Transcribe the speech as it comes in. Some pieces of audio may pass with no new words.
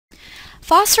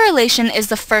Phosphorylation is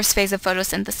the first phase of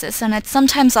photosynthesis, and it's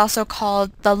sometimes also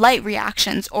called the light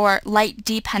reactions or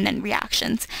light-dependent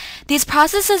reactions. These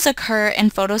processes occur in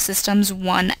photosystems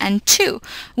 1 and 2,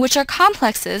 which are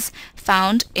complexes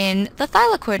found in the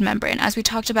thylakoid membrane, as we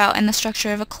talked about in the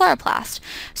structure of a chloroplast.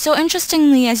 So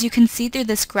interestingly, as you can see through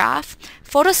this graph,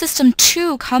 photosystem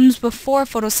 2 comes before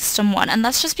photosystem 1, and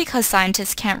that's just because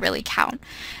scientists can't really count.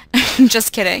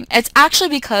 Just kidding. It's actually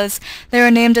because they were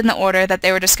named in the order that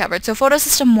they were discovered. So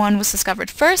photosystem 1 was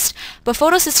discovered first, but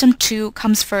photosystem 2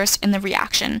 comes first in the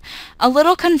reaction. A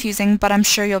little confusing, but I'm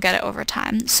sure you'll get it over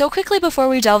time. So quickly before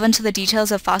we delve into the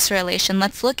details of phosphorylation,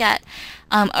 let's look at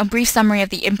a brief summary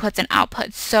of the inputs and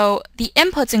outputs. So the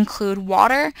inputs include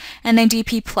water,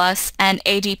 NADP+, and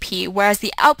ADP, whereas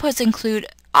the outputs include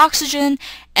oxygen,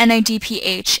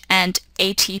 NADPH, and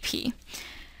ATP.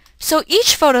 So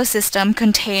each photosystem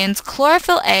contains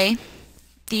chlorophyll A,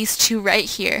 these two right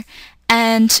here,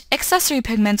 and accessory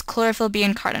pigments, chlorophyll B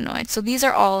and carotenoids. So these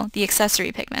are all the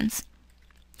accessory pigments.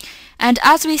 And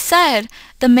as we said,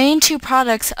 the main two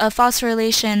products of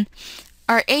phosphorylation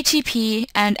are ATP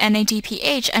and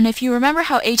NADPH, and if you remember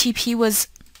how ATP was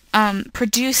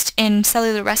produced in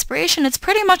cellular respiration, it's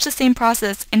pretty much the same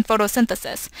process in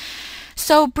photosynthesis.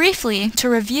 So briefly, to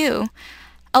review,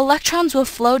 electrons will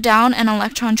flow down an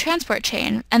electron transport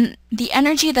chain, and the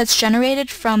energy that's generated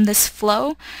from this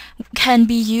flow can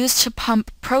be used to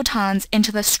pump protons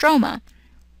into the stroma.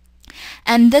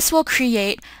 And this will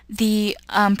create the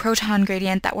proton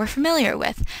gradient that we're familiar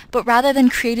with. But rather than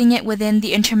creating it within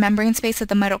the intermembrane space of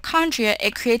the mitochondria,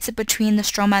 it creates it between the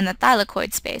stroma and the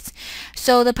thylakoid space.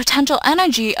 So the potential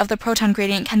energy of the proton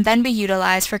gradient can then be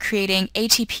utilized for creating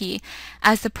ATP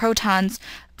as the protons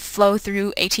flow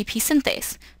through ATP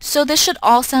synthase. So this should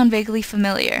all sound vaguely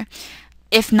familiar,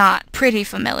 if not pretty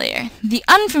familiar. The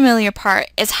unfamiliar part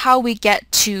is how we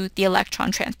get to the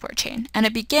electron transport chain, and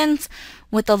it begins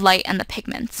with the light and the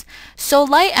pigments. So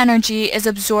light energy is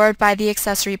absorbed by the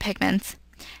accessory pigments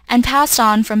and passed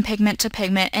on from pigment to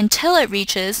pigment until it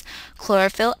reaches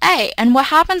chlorophyll A. And what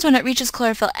happens when it reaches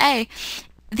chlorophyll A,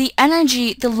 the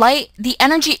energy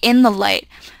in the light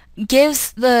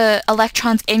gives the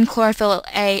electrons in chlorophyll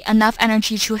A enough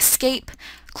energy to escape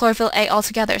chlorophyll A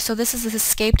altogether. So this is this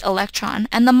escaped electron.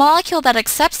 And the molecule that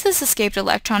accepts this escaped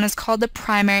electron is called the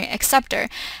primary acceptor.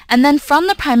 And then from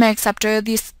the primary acceptor,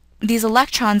 these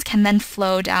electrons can then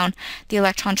flow down the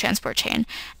electron transport chain.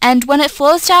 And when it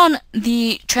flows down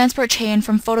the transport chain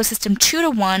from photosystem 2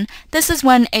 to 1, this is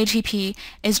when ATP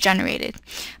is generated.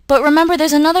 But remember,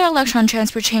 there's another electron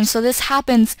transport chain, so this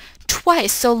happens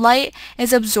twice. So light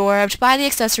is absorbed by the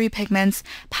accessory pigments,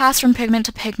 passed from pigment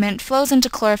to pigment, flows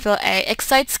into chlorophyll A,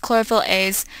 excites chlorophyll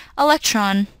A's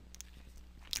electron,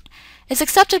 is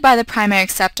accepted by the primary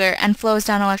acceptor, and flows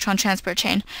down electron transport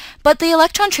chain. But the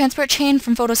electron transport chain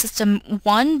from photosystem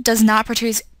 1 does not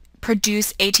produce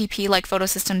ATP like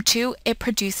photosystem 2. It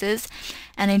produces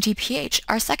NADPH,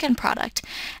 our second product.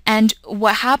 And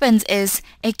what happens is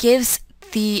it gives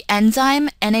the enzyme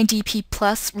NADP+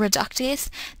 reductase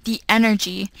the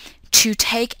energy to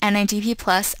take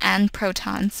NADP+ and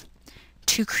protons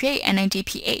to create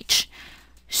NADPH.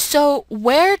 So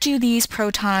where do these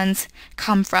protons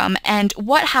come from, and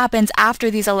what happens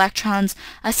after these electrons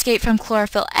escape from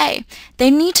chlorophyll A? They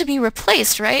need to be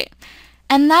replaced, right?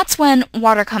 And that's when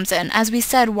water comes in. As we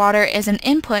said, water is an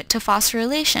input to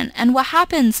phosphorylation. And what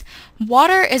happens,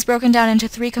 water is broken down into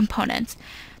three components: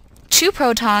 2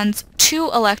 protons,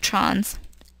 2 electrons,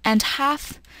 and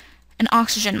half an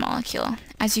oxygen molecule,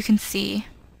 as you can see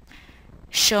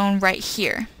shown right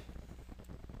here.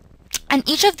 And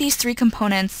each of these three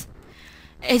components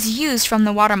is used from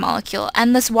the water molecule,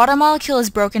 and this water molecule is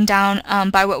broken down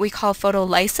by what we call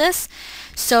photolysis.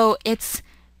 So it's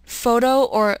photo,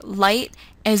 or light,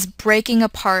 is breaking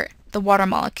apart the water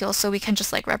molecule. So we can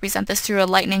just like represent this through a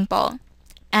lightning bolt,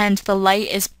 and the light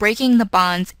is breaking the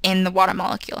bonds in the water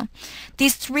molecule.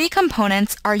 These three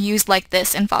components are used like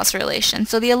this in phosphorylation.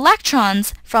 So the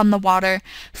electrons from the water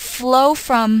flow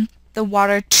from the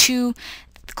water to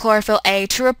chlorophyll A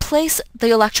to replace the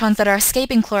electrons that are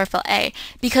escaping chlorophyll A,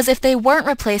 because if they weren't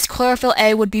replaced, chlorophyll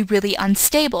A would be really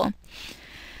unstable.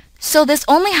 So this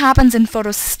only happens in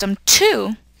photosystem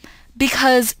 2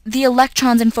 because the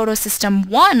electrons in photosystem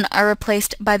 1 are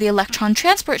replaced by the electron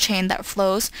transport chain that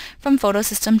flows from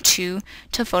photosystem 2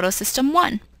 to photosystem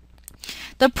 1.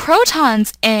 The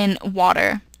protons in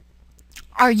water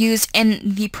are used in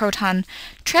the proton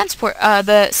transport,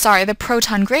 the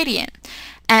proton gradient.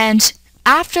 And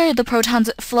after the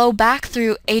protons flow back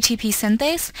through ATP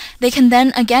synthase, they can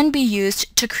then again be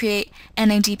used to create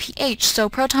NADPH, so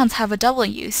protons have a double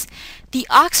use. The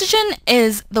oxygen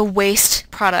is the waste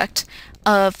product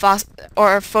of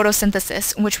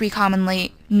photosynthesis, which we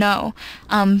commonly know,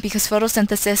 because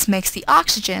photosynthesis makes the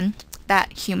oxygen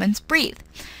that humans breathe.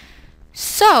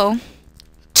 So,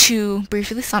 to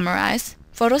briefly summarize,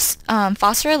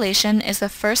 phosphorylation is the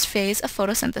first phase of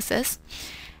photosynthesis.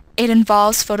 It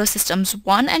involves photosystems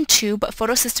 1 and 2, but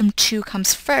photosystem 2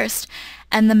 comes first,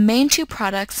 and the main two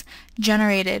products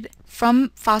generated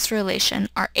from phosphorylation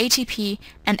are ATP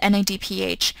and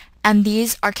NADPH, and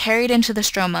these are carried into the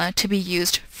stroma to be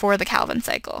used for the Calvin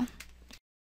cycle.